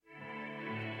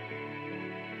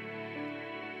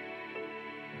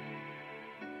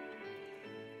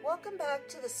Welcome back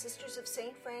to the Sisters of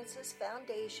St. Francis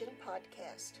Foundation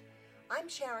podcast. I'm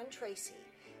Sharon Tracy,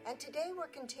 and today we're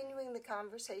continuing the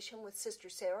conversation with Sister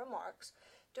Sara Marks,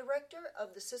 Director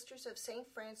of the Sisters of St.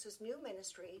 Francis new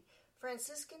ministry,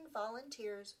 Franciscan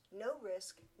Volunteers, No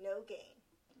Risk, No Gain.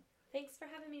 Thanks for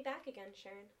having me back again,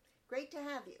 Sharon. Great to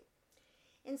have you.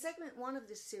 In segment 1 of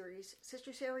this series,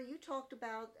 Sister Sara, you talked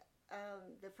about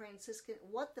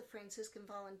what the Franciscan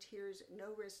Volunteers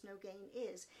No Risk, No Gain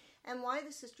is, and why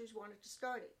the sisters wanted to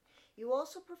start it. You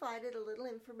also provided a little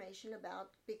information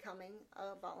about becoming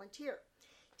a volunteer.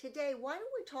 Today, why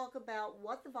don't we talk about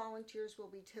what the volunteers will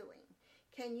be doing?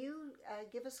 Can you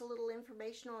give us a little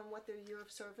information on what their year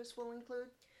of service will include?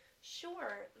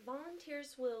 Sure.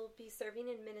 Volunteers will be serving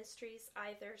in ministries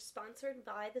either sponsored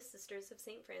by the Sisters of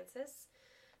St. Francis,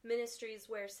 ministries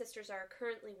where sisters are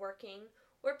currently working,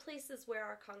 or places where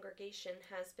our congregation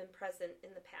has been present in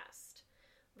the past.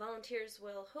 Volunteers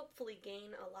will hopefully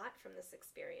gain a lot from this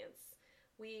experience.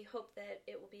 We hope that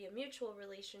it will be a mutual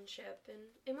relationship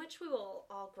in which we will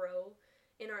all grow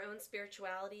in our own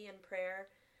spirituality and prayer,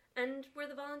 and where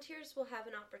the volunteers will have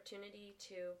an opportunity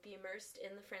to be immersed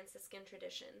in the Franciscan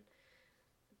tradition.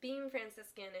 Being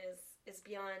Franciscan is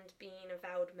beyond being a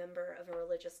vowed member of a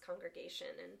religious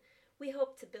congregation, and we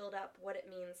hope to build up what it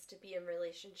means to be in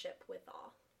relationship with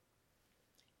all.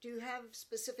 Do you have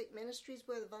specific ministries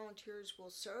where the volunteers will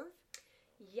serve?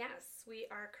 Yes, we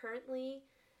are currently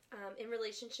in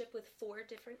relationship with 4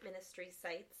 different ministry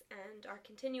sites and are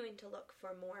continuing to look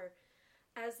for more.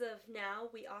 As of now,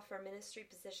 we offer ministry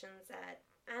positions at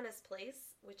Anna's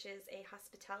Place, which is a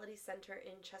hospitality center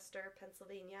in Chester,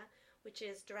 Pennsylvania, which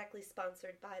is directly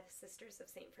sponsored by the Sisters of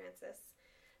St. Francis.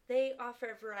 They offer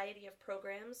a variety of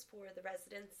programs for the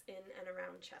residents in and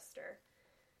around Chester.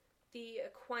 The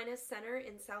Aquinas Center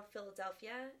in South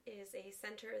Philadelphia is a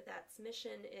center that's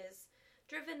mission is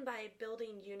driven by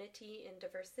building unity in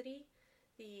diversity.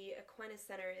 The Aquinas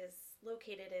Center is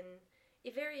located in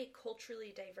a very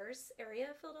culturally diverse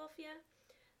area of Philadelphia.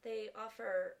 They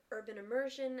offer urban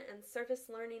immersion and service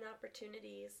learning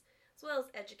opportunities, as well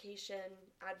as education,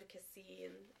 advocacy,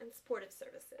 and supportive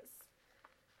services.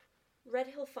 Red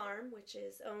Hill Farm, which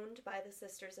is owned by the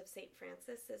Sisters of St.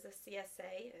 Francis, is a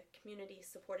CSA, a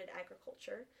community-supported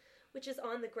agriculture, which is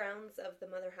on the grounds of the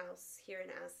Mother House here in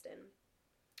Aston.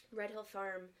 Red Hill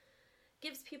Farm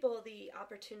gives people the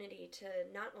opportunity to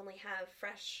not only have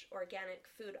fresh, organic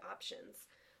food options,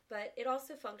 but it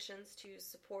also functions to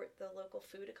support the local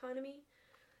food economy.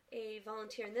 A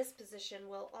volunteer in this position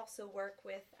will also work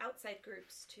with outside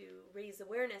groups to raise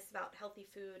awareness about healthy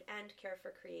food and care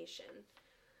for creation,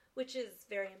 which is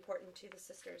very important to the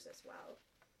sisters as well.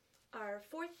 Our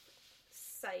 4th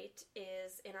site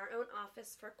is in our own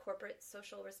office for corporate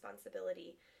social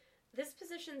responsibility. This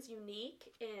position's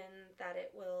unique in that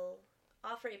it will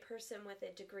offer a person with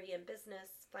a degree in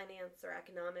business, finance, or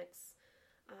economics,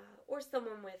 or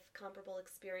someone with comparable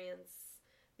experience,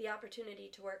 the opportunity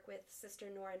to work with Sister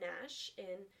Nora Nash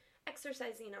in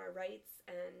exercising our rights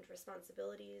and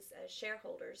responsibilities as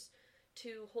shareholders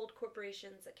to hold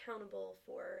corporations accountable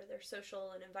for their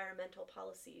social and environmental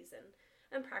policies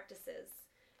and practices.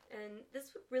 And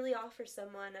this would really offer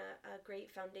someone a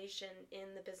great foundation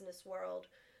in the business world,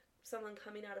 someone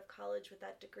coming out of college with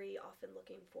that degree often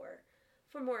looking for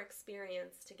more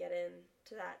experience to get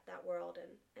into that world,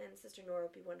 and Sister Nora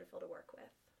would be wonderful to work with.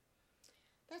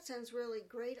 That sounds really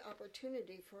great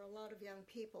opportunity for a lot of young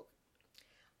people.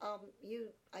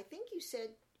 I think you said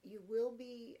you will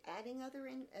be adding other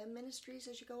ministries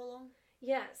as you go along?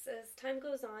 Yes, as time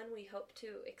goes on, we hope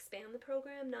to expand the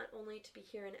program, not only to be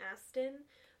here in Aston,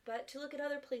 but to look at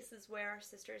other places where our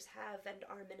sisters have and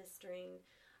are ministering,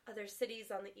 other cities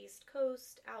on the East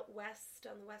Coast, out west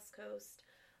on the West Coast,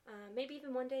 maybe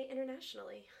even one day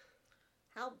internationally.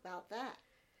 How about that?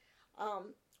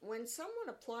 When someone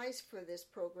applies for this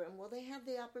program, will they have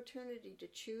the opportunity to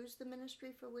choose the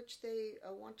ministry for which they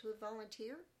want to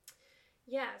volunteer?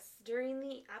 Yes, during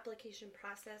the application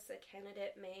process, a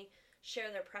candidate may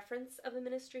share their preference of a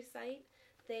ministry site.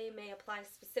 They may apply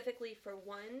specifically for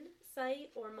one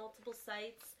site or multiple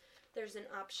sites. There's an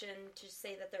option to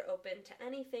say that they're open to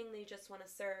anything they just want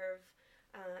to serve,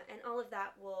 and all of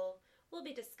that will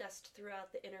be discussed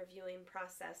throughout the interviewing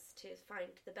process to find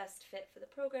the best fit for the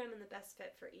program and the best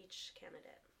fit for each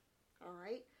candidate. All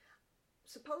right.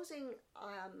 Supposing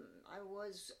I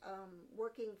was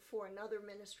working for another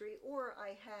ministry, or I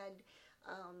had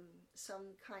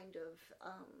some kind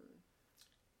of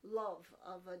love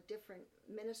of a different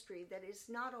ministry that is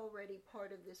not already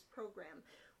part of this program,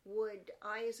 would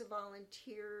I as a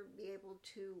volunteer be able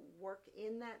to work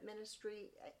in that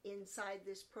ministry inside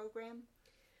this program?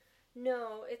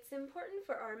 No, it's important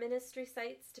for our ministry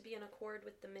sites to be in accord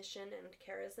with the mission and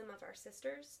charism of our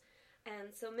sisters,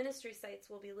 and so ministry sites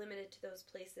will be limited to those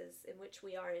places in which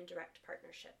we are in direct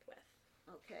partnership with.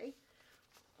 Okay.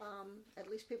 At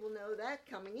least people know that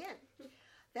coming in.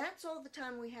 That's all the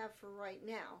time we have for right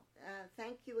now.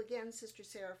 Thank you again, Sister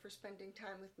Sara, for spending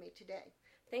time with me today.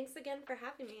 Thanks again for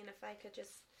having me, and if I could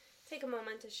just take a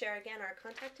moment to share again our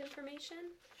contact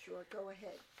information. Sure, go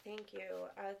ahead. Thank you.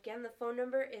 Again, the phone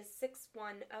number is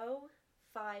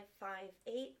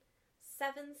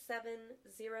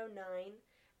 610-558-7709,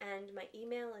 and my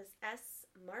email is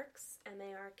smarks,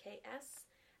 M-A-R-K-S,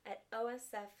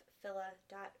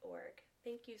 @osfphila.org.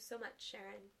 Thank you so much,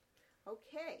 Sharon.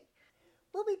 Okay.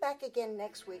 We'll be back again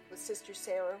next week with Sister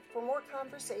Sara for more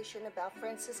conversation about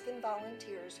Franciscan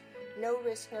Volunteers, No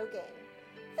Risk, No Gain.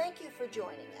 Thank you for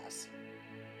joining us.